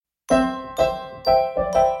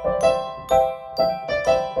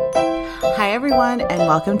everyone, and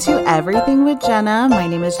welcome to Everything with Jenna. My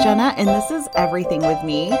name is Jenna, and this is Everything with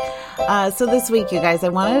Me. So this week, you guys, I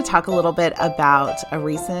wanted to talk a little bit about a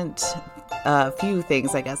recent few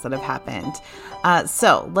things, I guess, that have happened.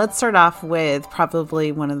 So let's start off with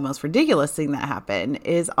probably one of the most ridiculous thing that happened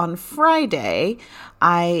is on Friday,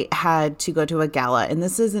 I had to go to a gala, and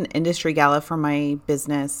this is an industry gala for my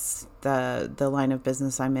business, the line of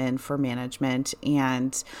business I'm in for management,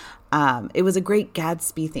 and it was a Great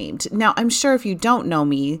Gatsby themed. Now, I'm sure if you don't know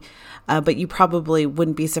me, but you probably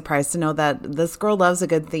wouldn't be surprised to know that this girl loves a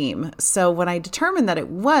good theme. So when I determined that it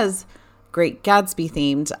was Great Gatsby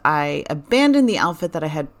themed, I abandoned the outfit that I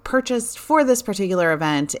had purchased for this particular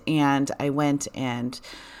event, and I went and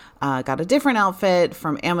got a different outfit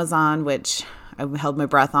from Amazon, which I held my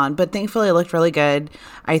breath on, but thankfully it looked really good,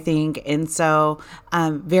 I think. And so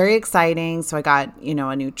very exciting. So I got,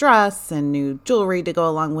 a new dress and new jewelry to go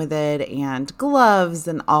along with it and gloves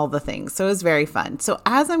and all the things. So it was very fun. So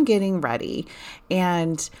as I'm getting ready,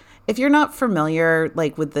 and if you're not familiar,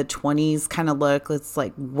 like with the 20s kind of look, it's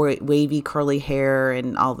like wavy curly hair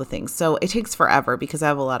and all the things. So it takes forever because I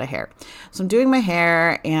have a lot of hair. So I'm doing my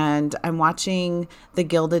hair and I'm watching The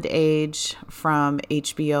Gilded Age from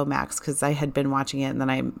HBO Max because I had been watching it and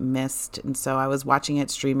then I missed. And so I was watching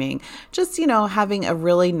it streaming, just, having a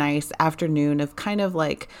really nice afternoon of kind of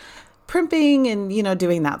like primping and,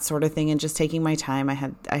 doing that sort of thing and just taking my time.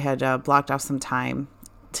 I had blocked off some time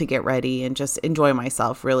to get ready and just enjoy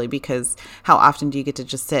myself, really, because how often do you get to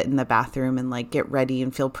just sit in the bathroom and like get ready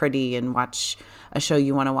and feel pretty and watch a show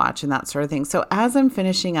you want to watch and that sort of thing. So as I'm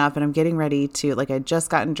finishing up and I'm getting ready to, like, I just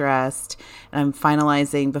gotten dressed and I'm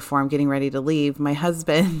finalizing before I'm getting ready to leave, my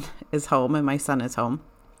husband is home and my son is home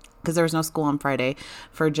because there was no school on Friday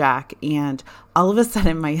for Jack. And all of a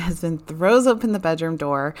sudden my husband throws open the bedroom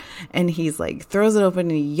door and he's like, throws it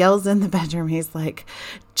open and he yells in the bedroom. He's like,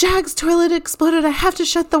 Jack's toilet exploded. I have to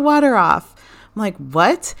shut the water off. I'm like,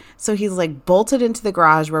 what? So he's like bolted into the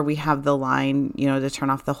garage where we have the line, to turn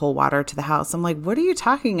off the whole water to the house. I'm like, what are you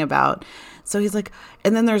talking about? So he's like,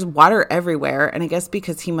 and then there's water everywhere. And I guess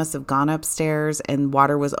because he must have gone upstairs and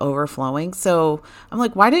water was overflowing. So I'm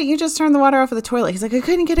like, why didn't you just turn the water off of the toilet? He's like, I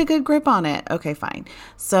couldn't get a good grip on it. Okay, fine.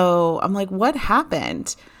 So I'm like, what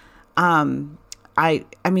happened? I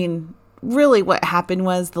mean, really what happened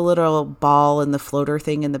was the little ball and the floater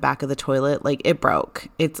thing in the back of the toilet, like it broke.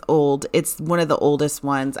 It's old. It's one of the oldest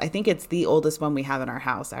ones. I think it's the oldest one we have in our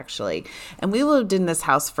house, actually. And we lived in this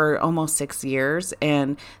house for almost 6 years.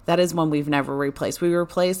 And that is one we've never replaced. We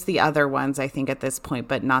replaced the other ones, I think, at this point,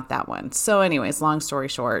 but not that one. So anyways, long story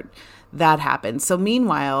short, that happened. So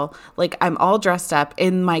meanwhile, like I'm all dressed up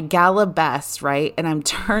in my gala best, right? And I'm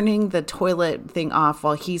turning the toilet thing off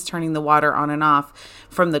while he's turning the water on and off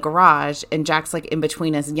from the garage. And Jack's like in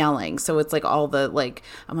between us yelling. So it's like all the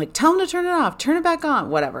I'm like, tell him to turn it off, turn it back on,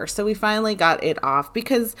 whatever. So we finally got it off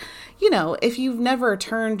because, if you've never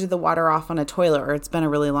turned the water off on a toilet or it's been a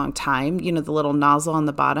really long time, the little nozzle on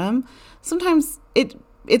the bottom, sometimes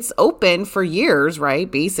it's open for years,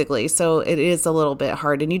 right? Basically. So it is a little bit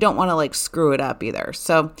hard and you don't want to like screw it up either.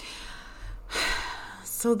 So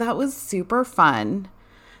that was super fun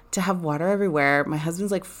to have water everywhere. My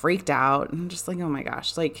husband's like freaked out. And I'm just like, oh my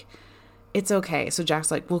gosh, like it's okay. So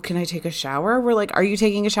Jack's like, well, can I take a shower? We're like, are you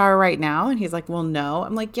taking a shower right now? And he's like, well, no.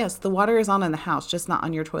 I'm like, yes, the water is on in the house, just not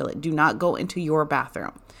on your toilet. Do not go into your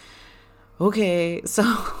bathroom. Okay, so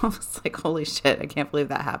I was like, holy shit, I can't believe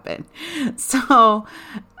that happened. So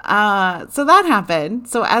that happened.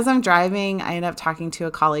 So as I'm driving, I end up talking to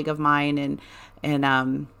a colleague of mine and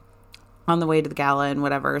on the way to the gala and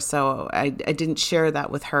whatever. So I didn't share that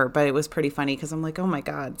with her, but it was pretty funny because I'm like, oh my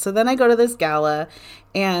God. So then I go to this gala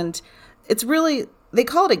and it's really, they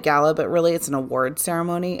call it a gala, but really it's an award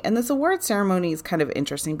ceremony. And this award ceremony is kind of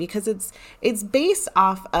interesting because it's based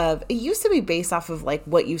off of, it used to be based off of like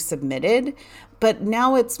what you submitted, but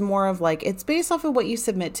now it's more of like, it's based off of what you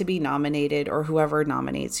submit to be nominated or whoever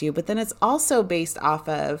nominates you. But then it's also based off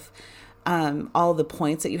of all the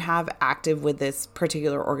points that you have active with this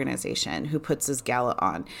particular organization who puts this gala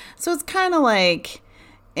on. So it's kind of like,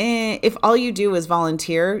 if all you do is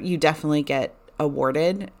volunteer, you definitely get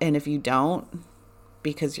awarded. And if you don't,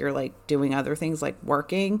 because you're like doing other things like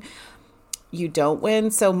working, you don't win.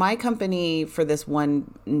 So my company for this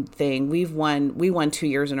one thing, we won 2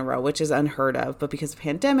 years in a row, which is unheard of, but because of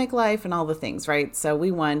pandemic life and all the things, right? So we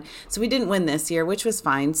won. So we didn't win this year, which was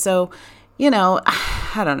fine. So,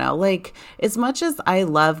 I don't know, like as much as I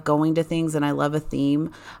love going to things and I love a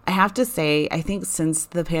theme, I have to say, I think since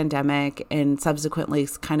the pandemic and subsequently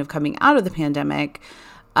kind of coming out of the pandemic,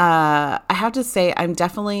 I have to say I'm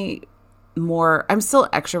definitely I'm still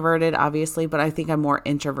extroverted, obviously, but I think I'm more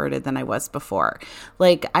introverted than I was before.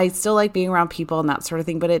 Like, I still like being around people and that sort of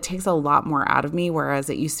thing, but it takes a lot more out of me, whereas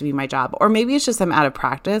it used to be my job. Or maybe it's just I'm out of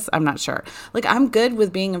practice. I'm not sure. Like, I'm good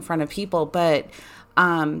with being in front of people, but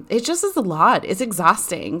it just is a lot. It's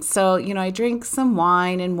exhausting. So, I drink some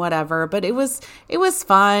wine and whatever, but it was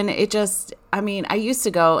fun. I used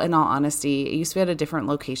to go, in all honesty, it used to be at a different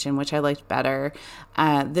location, which I liked better.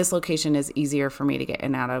 This location is easier for me to get in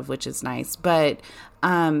and out of, which is nice. But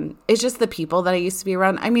it's just the people that I used to be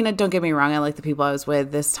around. I mean, don't get me wrong. I like the people I was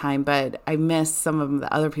with this time, but I miss some of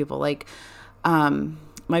the other people. Like,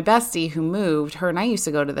 my bestie who moved, her and I used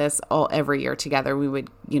to go to this every year together. We would,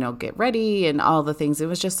 get ready and all the things. It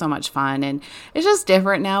was just so much fun. And it's just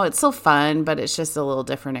different now. It's still fun, but it's just a little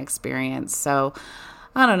different experience. So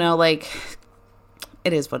I don't know, like,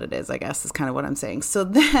 it is what it is, I guess, is kind of what I'm saying. So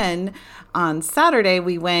then on Saturday,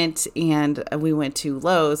 we went to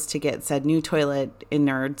Lowe's to get said new toilet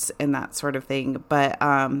innards and that sort of thing. But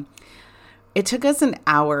it took us an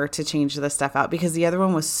hour to change the stuff out because the other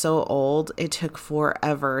one was so old. It took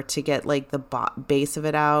forever to get like the base of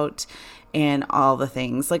it out and all the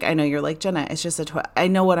things. Like, I know you're like, Jenna, it's just I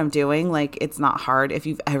know what I'm doing. Like, it's not hard. If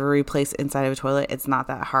you've ever replaced inside of a toilet, it's not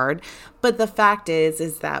that hard. But the fact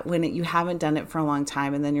is that when you haven't done it for a long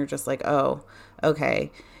time and then you're just like, oh,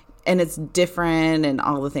 okay. And it's different and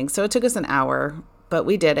all the things. So it took us an hour, but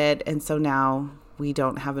we did it. And so now we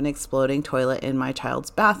don't have an exploding toilet in my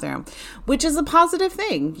child's bathroom, which is a positive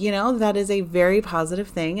thing. That is a very positive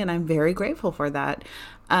thing. And I'm very grateful for that.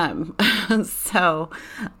 So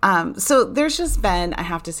there's just been, I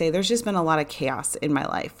have to say, there's just been a lot of chaos in my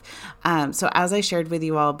life. So as I shared with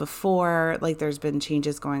you all before, like, there's been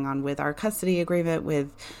changes going on with our custody agreement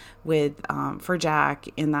for Jack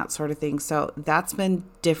and that sort of thing. So that's been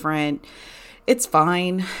different. It's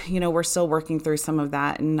fine. We're still working through some of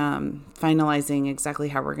that and finalizing exactly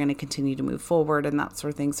how we're going to continue to move forward and that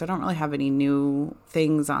sort of thing. So I don't really have any new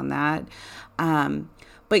things on that.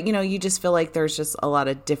 But, you just feel like there's just a lot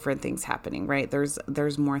of different things happening, right?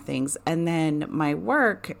 There's more things. And then my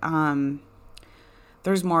work,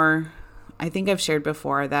 there's more. I think I've shared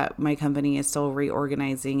before that my company is still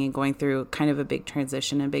reorganizing and going through kind of a big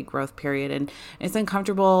transition and big growth period. And it's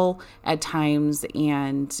uncomfortable at times.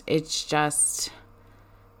 And it's just,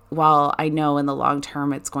 while I know in the long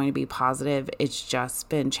term it's going to be positive, it's just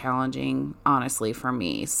been challenging, honestly, for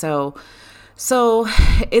me. So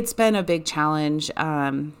it's been a big challenge.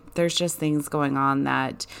 There's just things going on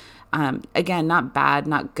that, again, not bad,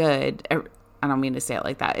 not good. I don't mean to say it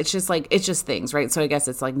like that. It's just things, right? So I guess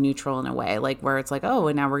it's like neutral in a way, like where it's like, oh,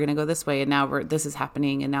 and now we're going to go this way, and now this is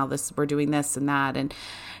happening, and now we're doing this and that. And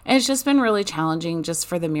it's just been really challenging just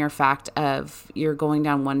for the mere fact of you're going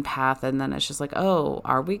down one path and then it's just like, oh,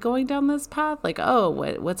 are we going down this path? Like, oh,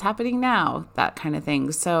 what's happening now? That kind of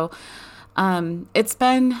thing. So it's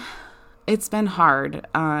been hard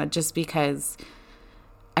just because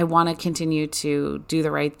I want to continue to do the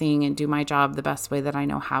right thing and do my job the best way that I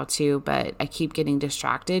know how to, but I keep getting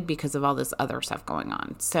distracted because of all this other stuff going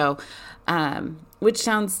on. So, which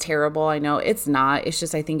sounds terrible. I know it's not. It's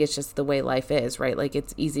just, I think it's just the way life is, right? Like,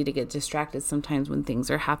 it's easy to get distracted sometimes when things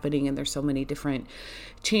are happening and there's so many different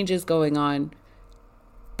changes going on.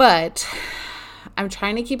 But I'm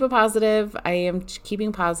trying to keep it positive. I am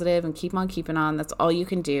keeping positive and keep on keeping on. That's all you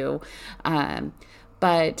can do.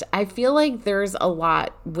 But I feel like there's a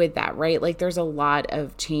lot with that, right? Like, there's a lot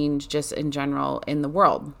of change just in general in the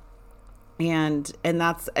world. And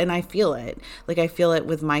I feel it. Like, I feel it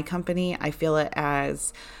with my company. I feel it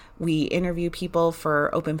as we interview people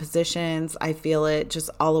for open positions. I feel it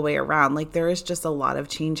just all the way around. Like, there is just a lot of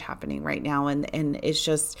change happening right now. And it's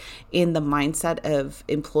just in the mindset of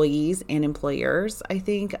employees and employers, I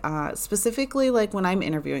think, specifically, like, when I'm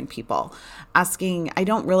interviewing people, I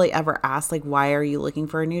don't really ever ask, like, why are you looking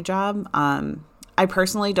for a new job? I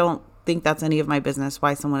personally don't think that's any of my business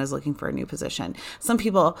why someone is looking for a new position. Some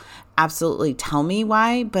people absolutely tell me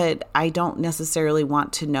why, but I don't necessarily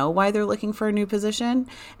want to know why they're looking for a new position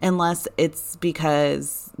unless it's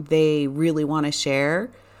because they really want to share.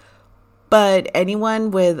 But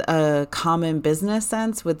anyone with a common business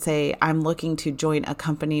sense would say, I'm looking to join a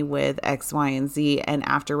company with X, Y, and Z. And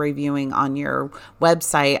after reviewing on your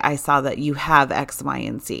website, I saw that you have X, Y,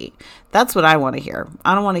 and Z. That's what I want to hear.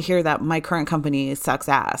 I don't want to hear that my current company sucks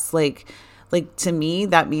ass. Like to me,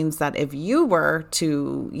 that means that if you were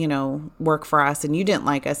to, work for us and you didn't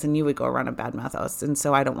like us, and you would go around and badmouth us. And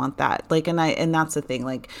so I don't want that. And that's the thing.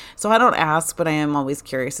 Like, so I don't ask, but I am always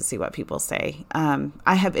curious to see what people say.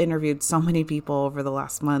 I have interviewed so many people over the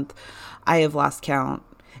last month. I have lost count.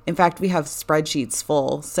 In fact, we have spreadsheets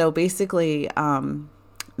full. So basically,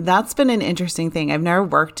 that's been an interesting thing. I've never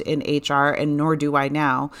worked in HR, and nor do I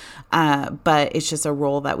now, but it's just a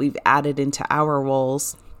role that we've added into our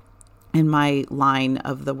roles in my line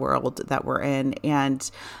of the world that we're in.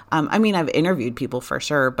 And I mean, I've interviewed people for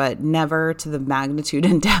sure, but never to the magnitude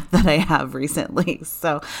and depth that I have recently.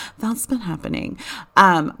 So that's been happening.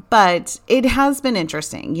 But it has been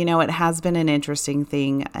interesting. You know, it has been an interesting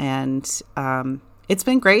thing. And it's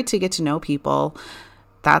been great to get to know people.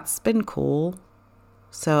 That's been cool.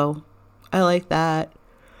 So I like that.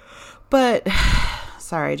 But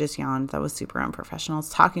sorry, I just yawned. That was super unprofessional. It's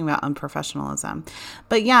talking about unprofessionalism.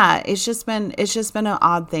 But yeah, it's just been an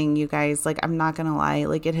odd thing, you guys. Like, I'm not going to lie.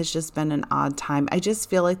 Like, it has just been an odd time. I just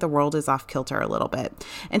feel like the world is off kilter a little bit.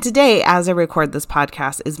 And today, as I record this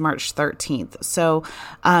podcast, is March 13th. So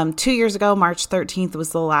 2 years ago, March 13th was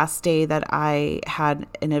the last day that I had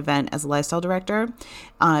an event as a lifestyle director.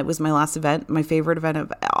 It was my last event, my favorite event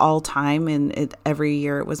of all time. And every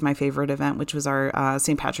year it was my favorite event, which was our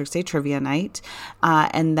St. Patrick's Day trivia night.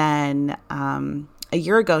 And then a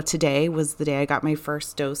year ago today was the day I got my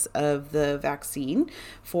first dose of the vaccine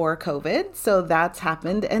for COVID. So that's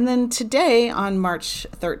happened. And then today on March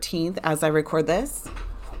 13th, as I record this,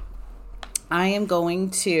 I am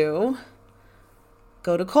going to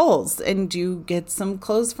go to Kohl's and get some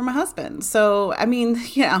clothes for my husband. So, I mean,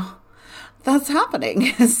 that's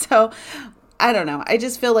happening. So I don't know. I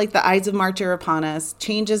just feel like the Ides of March are upon us.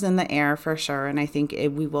 Changes in the air for sure. And I think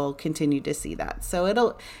we will continue to see that. So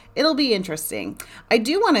it'll be interesting. I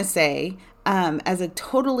do want to say, as a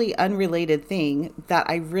totally unrelated thing, that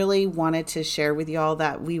I really wanted to share with y'all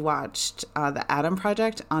that we watched The Adam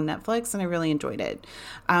Project on Netflix, and I really enjoyed it.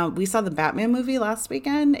 We saw the Batman movie last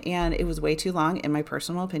weekend, and it was way too long, in my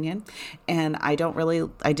personal opinion. And I didn't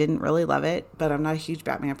really love it, but I'm not a huge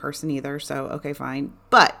Batman person either. So, okay, fine.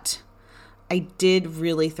 But I did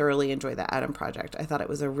really thoroughly enjoy The Adam Project. I thought it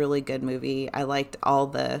was a really good movie. I liked all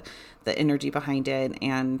the energy behind it.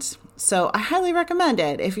 And so I highly recommend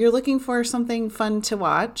it. If you're looking for something fun to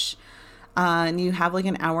watch and you have like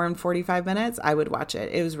an hour and 45 minutes, I would watch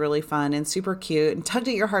it. It was really fun and super cute and tugged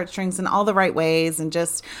at your heartstrings in all the right ways. And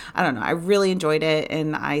just, I don't know, I really enjoyed it.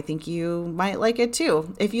 And I think you might like it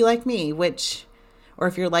too, if you like me, or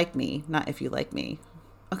if you're like me, not if you like me.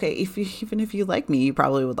 Okay, even if you like me, you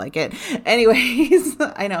probably would like it. Anyways,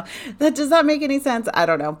 I know. Does that make any sense? I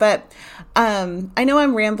don't know. But I know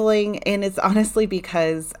I'm rambling, and it's honestly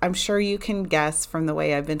because I'm sure you can guess from the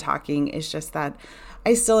way I've been talking. It's just that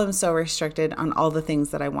I still am so restricted on all the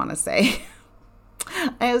things that I want to say.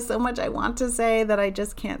 I have so much I want to say that I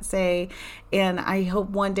just can't say. And I hope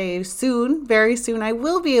one day soon, very soon, I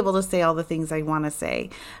will be able to say all the things I want to say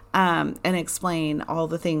and explain all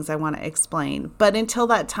the things I want to explain. But until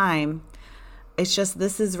that time, it's just,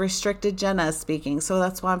 this is restricted Jenna speaking. So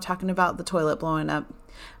that's why I'm talking about the toilet blowing up.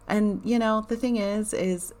 And, the thing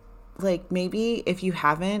is like, maybe if you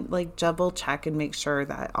haven't, like, double check and make sure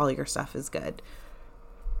that all your stuff is good.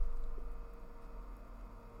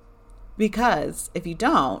 Because if you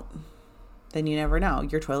don't, then you never know.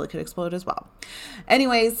 Your toilet could explode as well.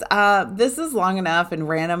 Anyways, this is long enough and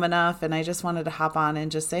random enough. And I just wanted to hop on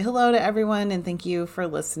and just say hello to everyone. And thank you for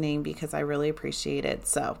listening, because I really appreciate it.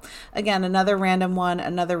 So again, another random one,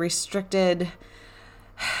 another restricted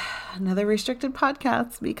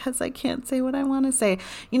podcast, because I can't say what I want to say.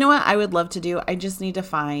 You know what I would love to do? I just need to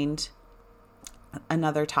find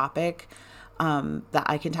another topic that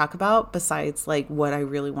I can talk about besides like what I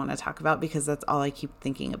really want to talk about, because that's all I keep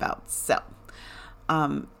thinking about. So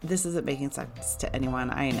this isn't making sense to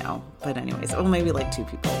anyone, I know, but anyways, maybe like 2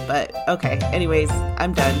 people, but okay. Anyways,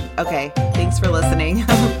 I'm done. Okay. Thanks for listening.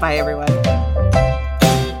 Bye everyone.